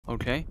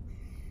Okay.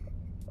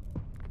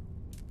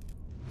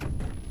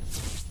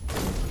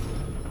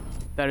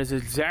 That is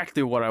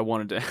exactly what I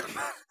wanted to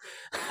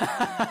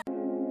have.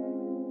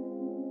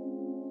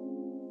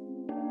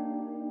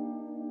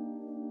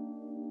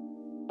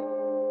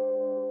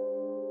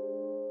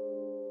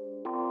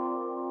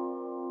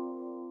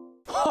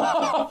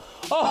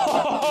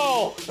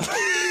 Oh!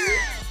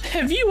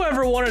 Have you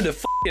ever wanted to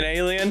an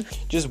alien?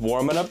 Just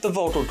warming up the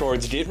vocal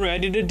cords, getting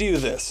ready to do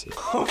this.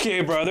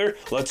 Okay, brother,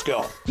 let's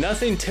go.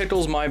 Nothing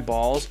tickles my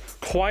balls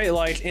quite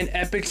like an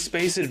epic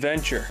space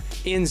adventure,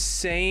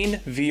 insane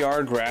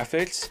VR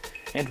graphics,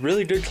 and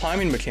really good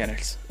climbing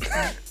mechanics.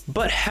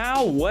 But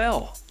how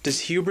well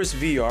does Hubris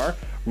VR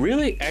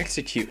really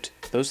execute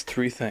those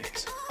three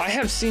things? I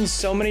have seen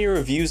so many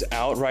reviews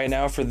out right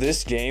now for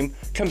this game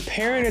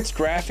comparing its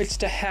graphics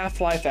to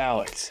Half-Life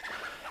Alyx,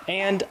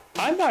 and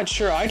I'm not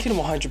sure I can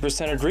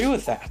 100% agree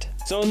with that.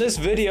 So in this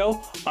video,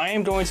 I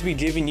am going to be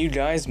giving you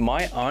guys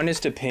my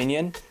honest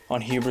opinion on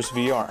Hubris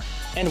VR,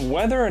 and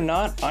whether or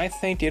not I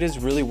think it is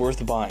really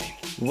worth buying.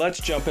 Let's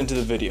jump into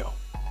the video.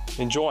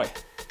 Enjoy.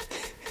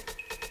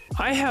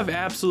 I have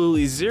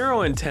absolutely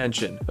zero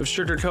intention of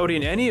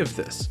sugarcoating any of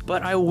this,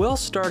 but I will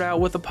start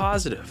out with a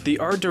positive. The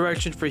art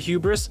direction for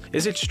Hubris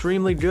is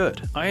extremely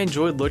good. I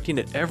enjoyed looking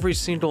at every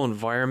single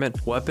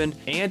environment, weapon,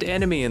 and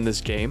enemy in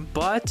this game,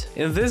 but,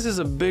 and this is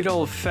a big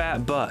old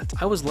fat but,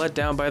 I was let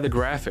down by the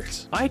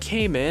graphics. I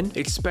came in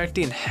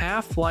expecting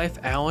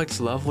Half-Life Alyx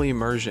level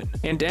immersion,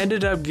 and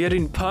ended up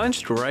getting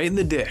punched right in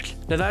the dick.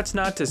 Now that's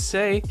not to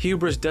say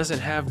Hubris doesn't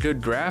have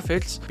good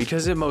graphics,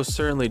 because it most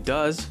certainly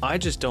does. I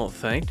just don't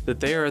think that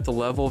they are at the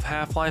level of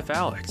Half-Life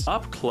Alyx.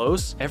 Up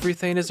close,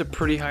 everything is a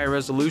pretty high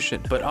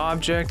resolution, but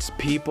objects,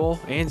 people,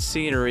 and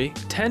scenery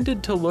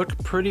tended to look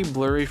pretty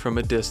blurry from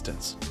a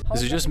distance.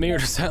 Is it just me, or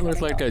does that look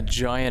like a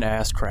giant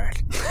ass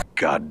crack?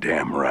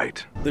 Goddamn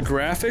right. The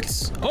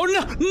graphics? Oh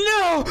no,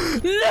 no,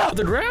 no!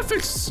 The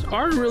graphics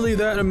aren't really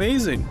that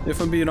amazing,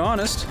 if I'm being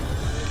honest.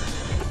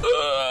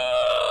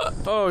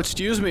 Oh,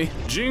 excuse me.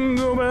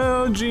 Jingle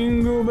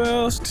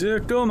bells,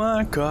 tickle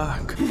my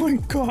cock. Oh my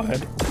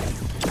god.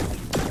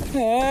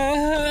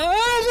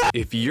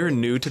 If you're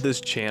new to this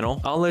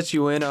channel, I'll let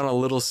you in on a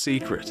little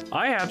secret.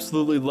 I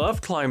absolutely love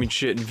climbing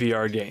shit in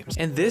VR games,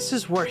 and this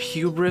is where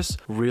Hubris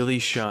really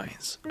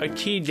shines. A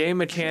key game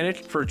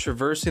mechanic for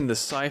traversing the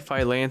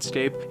sci-fi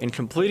landscape and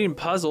completing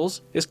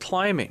puzzles is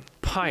climbing.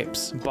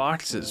 Pipes,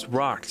 boxes,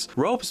 rocks,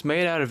 ropes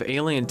made out of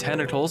alien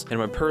tentacles, and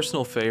my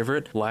personal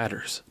favorite,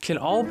 ladders, can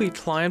all be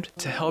climbed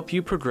to help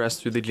you progress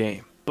through the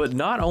game. But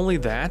not only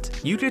that,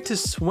 you get to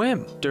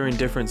swim during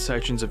different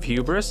sections of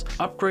Hubris,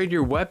 upgrade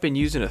your weapon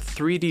using a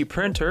 3D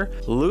printer,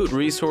 loot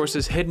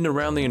resources hidden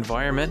around the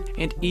environment,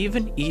 and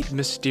even eat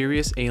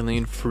mysterious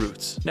alien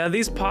fruits. Now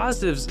these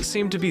positives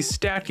seem to be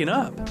stacking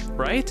up,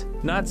 right?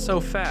 Not so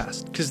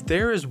fast, because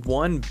there is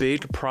one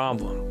big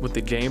problem with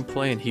the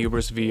gameplay in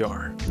Hubris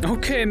VR.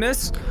 Okay,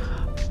 miss,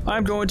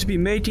 I'm going to be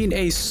making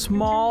a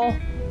small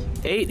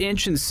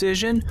 8-inch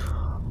incision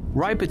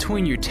right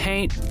between your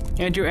taint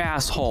and your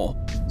asshole.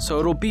 So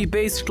it'll be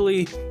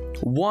basically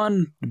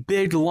one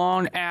big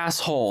long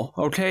asshole,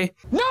 okay?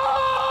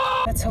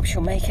 No! Let's hope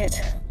she'll make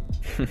it.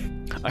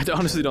 I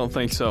honestly don't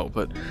think so,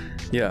 but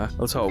yeah,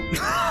 let's hope.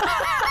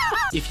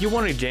 If you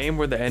want a game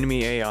where the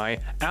enemy AI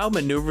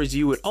outmaneuvers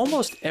you at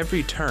almost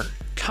every turn,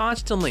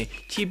 constantly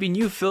keeping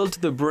you filled to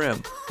the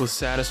brim with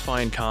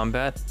satisfying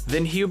combat,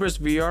 then Hubris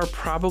VR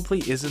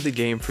probably isn't the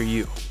game for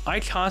you. I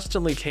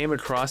constantly came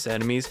across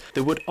enemies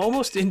that would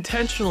almost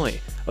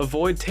intentionally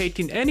avoid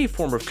taking any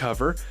form of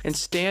cover and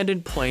stand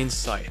in plain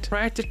sight,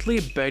 practically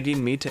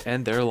begging me to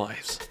end their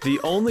lives. The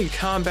only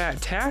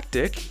combat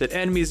tactic that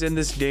enemies in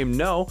this game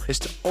know is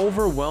to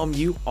overwhelm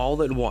you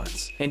all at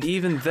once, and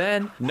even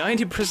then,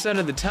 90%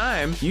 of the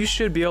time, you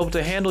should be able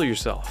to handle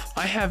yourself.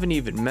 I haven't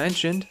even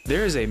mentioned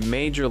there is a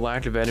major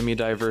lack of enemy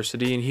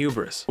diversity in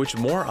Hubris, which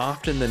more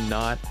often than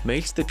not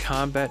makes the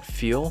combat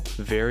feel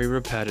very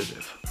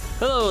repetitive.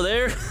 Hello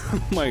there!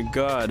 Oh my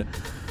god.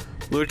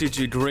 Look at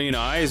your green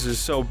eyes, they're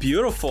so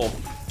beautiful.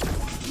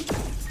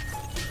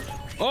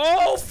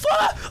 Oh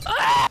fuck!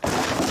 Ah!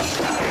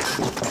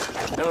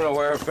 I don't know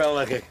where I felt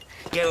like I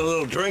get a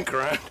little drink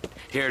around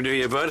here, do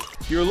you, bud?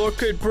 You're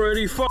looking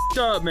pretty fucked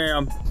up,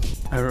 ma'am.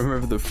 I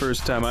remember the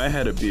first time I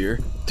had a beer.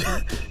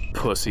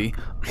 Pussy.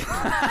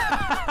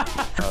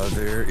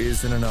 There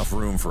isn't enough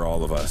room for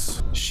all of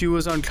us. She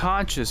was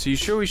unconscious. Are you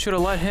sure we should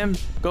have let him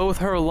go with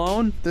her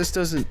alone? This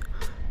doesn't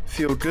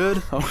feel good.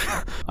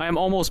 Oh, I am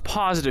almost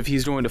positive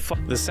he's going to fuck.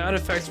 The sound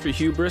effects for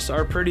Hubris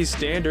are pretty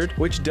standard,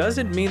 which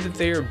doesn't mean that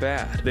they are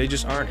bad. They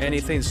just aren't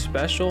anything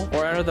special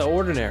or out of the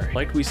ordinary,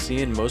 like we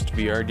see in most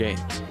VR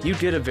games. You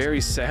get a very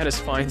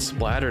satisfying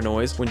splatter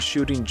noise when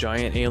shooting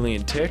giant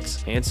alien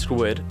ticks and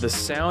squid. The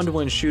sound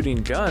when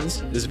shooting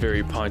guns is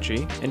very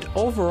punchy, and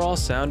overall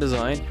sound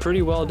design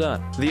pretty well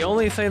done. The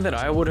only thing that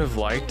I would have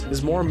liked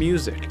is more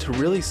music to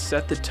really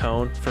set the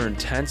tone for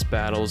intense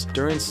battles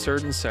during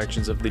certain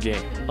sections of the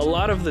game. A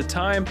lot of the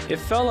time, it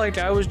felt like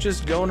I was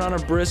just going on a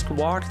brisk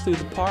walk through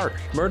the park.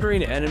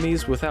 Murdering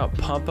enemies without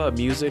pump-up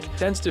music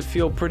tends to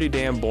feel pretty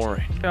damn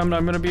boring. I'm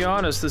gonna be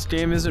honest, this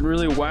game isn't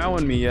really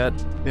wowing me yet.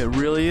 It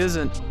really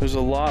isn't. There's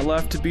a lot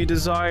left to be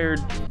desired.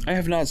 I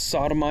have not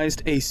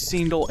sodomized a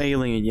single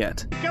alien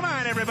yet. Come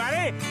on,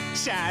 everybody!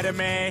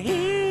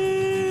 Sodomy!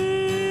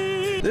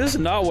 This is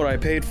not what I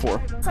paid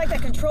for. Looks like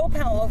that control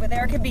panel over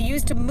there can be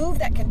used to move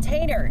that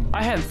container.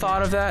 I hadn't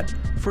thought of that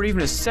for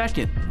even a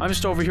second. I'm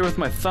just over here with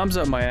my thumbs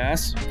up my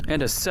ass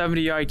and a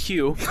 70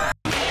 IQ.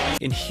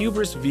 In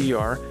Hubris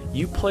VR,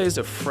 you play as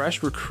a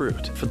fresh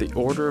recruit for the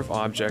Order of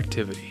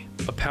Objectivity,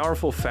 a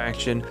powerful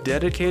faction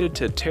dedicated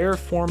to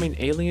terraforming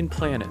alien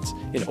planets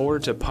in order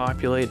to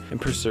populate and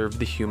preserve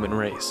the human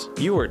race.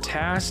 You are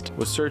tasked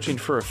with searching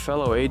for a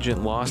fellow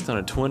agent lost on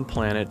a twin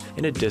planet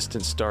in a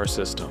distant star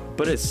system.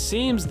 But it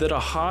seems that a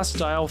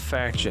hostile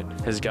faction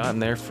has gotten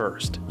there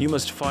first. You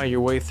must fight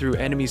your way through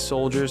enemy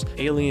soldiers,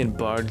 alien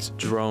bugs,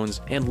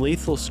 drones, and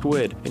lethal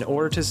squid in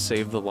order to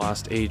save the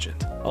lost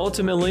agent.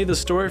 Ultimately, the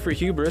story for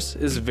Hubris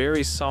is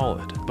very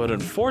solid, but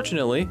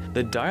unfortunately,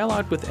 the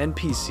dialogue with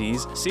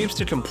NPCs seems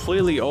to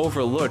completely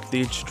overlook the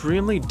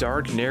extremely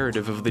dark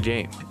narrative of the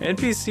game.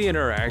 NPC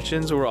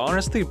interactions were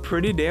honestly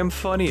pretty damn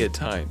funny at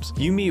times.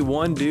 You meet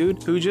one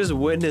dude who just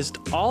witnessed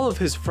all of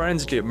his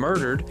friends get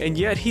murdered, and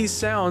yet he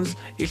sounds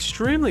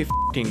extremely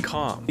f***ing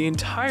calm the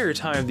entire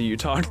time that you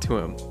talk to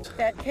him.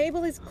 That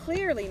cable is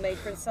clearly made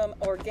from some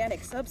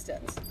organic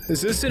substance.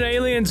 Is this an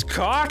alien's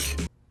cock?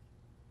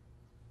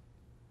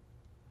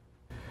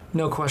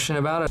 No question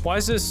about it. Why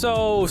is this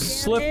so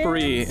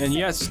slippery and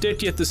yet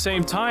sticky at the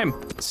same time?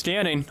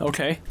 Standing,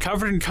 okay.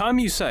 Covered in cum,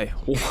 you say?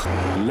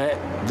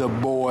 Let the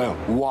boy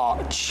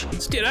watch.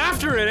 Let's get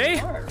after it, eh?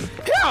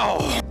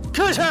 How?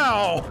 Cause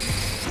how?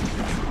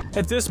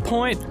 At this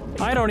point,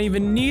 I don't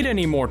even need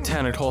any more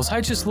tentacles.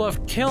 I just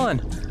love killing.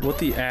 What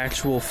the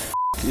actual f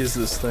is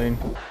this thing?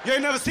 You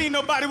ain't never seen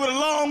nobody with a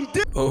long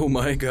dick. Oh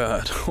my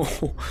god.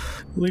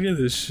 Look at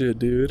this shit,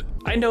 dude.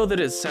 I know that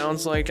it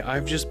sounds like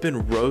I've just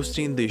been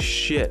roasting the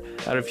shit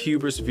out of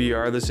Hubris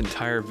VR this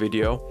entire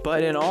video,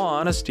 but in all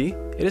honesty,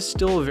 it is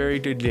still a very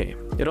good game.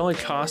 It only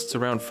costs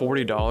around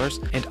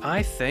 $40, and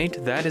I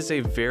think that is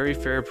a very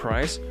fair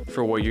price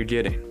for what you're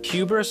getting.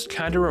 Hubris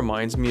kind of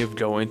reminds me of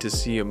going to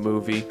see a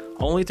movie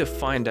only to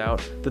find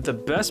out that the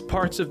best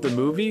parts of the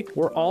movie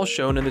were all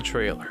shown in the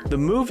trailer. The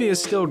movie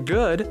is still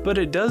good, but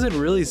it doesn't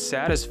really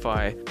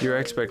satisfy your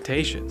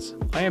expectations.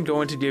 I am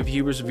going to give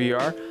Hubris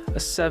VR a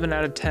 7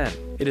 out of 10.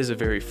 It is a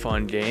very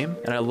fun game,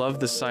 and I love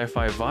the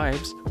sci-fi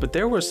vibes, but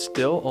there was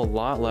still a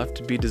lot left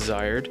to be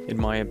desired, in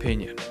my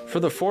opinion. For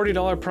the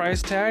 $40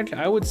 price tag,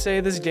 I would say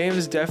this game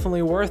is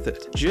definitely worth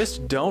it.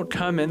 Just don't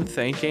come in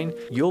thinking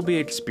you'll be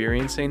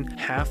experiencing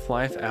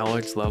Half-Life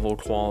Alyx level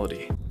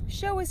quality.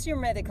 Show us your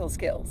medical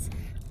skills.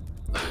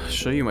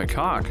 Show you my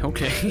cock,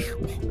 okay.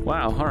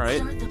 Wow,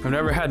 alright. I've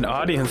never had an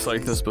audience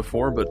like this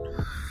before, but...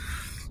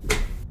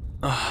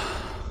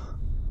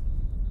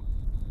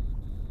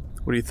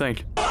 What do you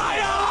think?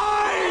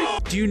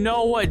 Do you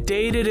know what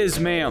date it is,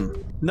 ma'am?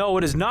 No,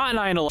 it is not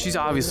 9/11. She's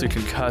obviously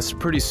concussed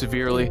pretty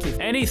severely.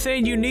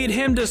 Anything you need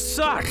him to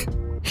suck,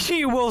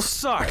 he will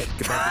suck.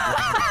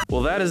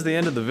 Well, that is the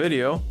end of the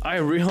video. I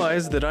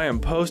realize that I am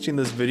posting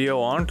this video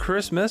on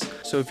Christmas,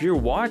 so if you're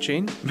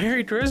watching,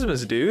 Merry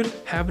Christmas, dude.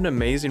 Have an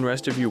amazing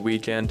rest of your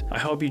weekend. I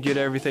hope you get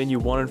everything you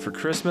wanted for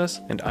Christmas,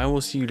 and I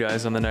will see you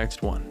guys on the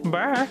next one.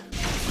 Bye.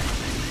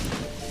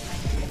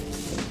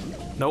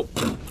 Nope.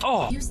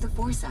 Oh! Use the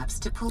forceps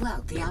to pull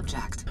out the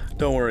object.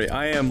 Don't worry,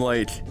 I am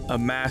like a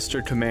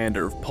master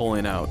commander of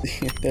pulling out.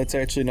 That's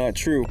actually not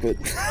true, but...